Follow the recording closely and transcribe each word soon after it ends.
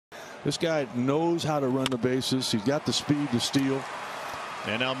This guy knows how to run the bases. He's got the speed to steal.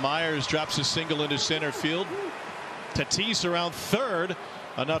 And now Myers drops a single into center field. Tatis around third,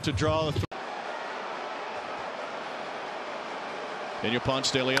 enough to draw the. Daniel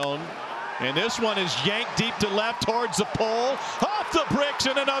Ponce de Leon. And this one is yanked deep to left towards the pole. Off the bricks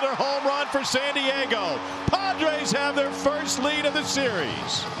and another home run for San Diego. Padres have their first lead of the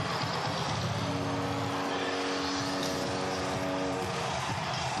series.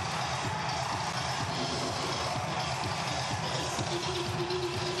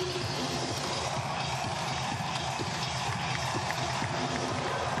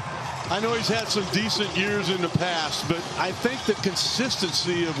 I know he's had some decent years in the past, but I think the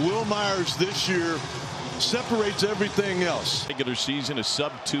consistency of Wil Myers this year separates everything else. Regular season, a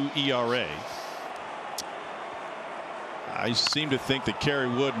sub-2 ERA. I seem to think that Kerry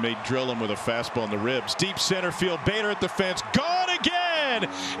Wood may drill him with a fastball in the ribs. Deep center field, Bader at the fence, gone again.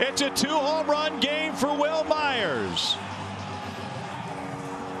 It's a 2-home run game for Wil Myers.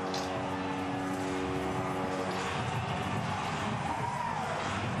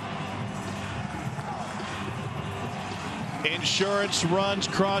 Insurance runs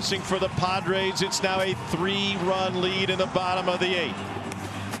crossing for the Padres. It's now a 3-run lead in the bottom of the 8th.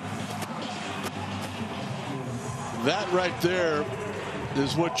 That right there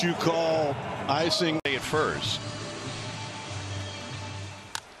is what you call icing At first.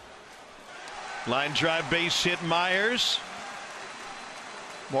 Line drive, base hit, Myers.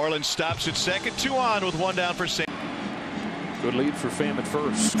 Moreland stops at second. 2 on with 1 down for San. Good lead for Pham at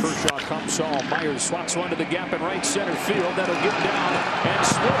first. Kershaw comes home. Myers swats one to the gap in right center field. That'll get down and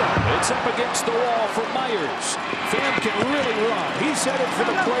split up. It's up against the wall for Myers. Pham can really run. He's headed for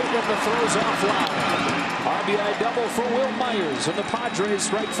the plate and the throws offline. RBI double for Wil Myers, and the Padres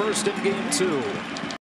strike first in game 2.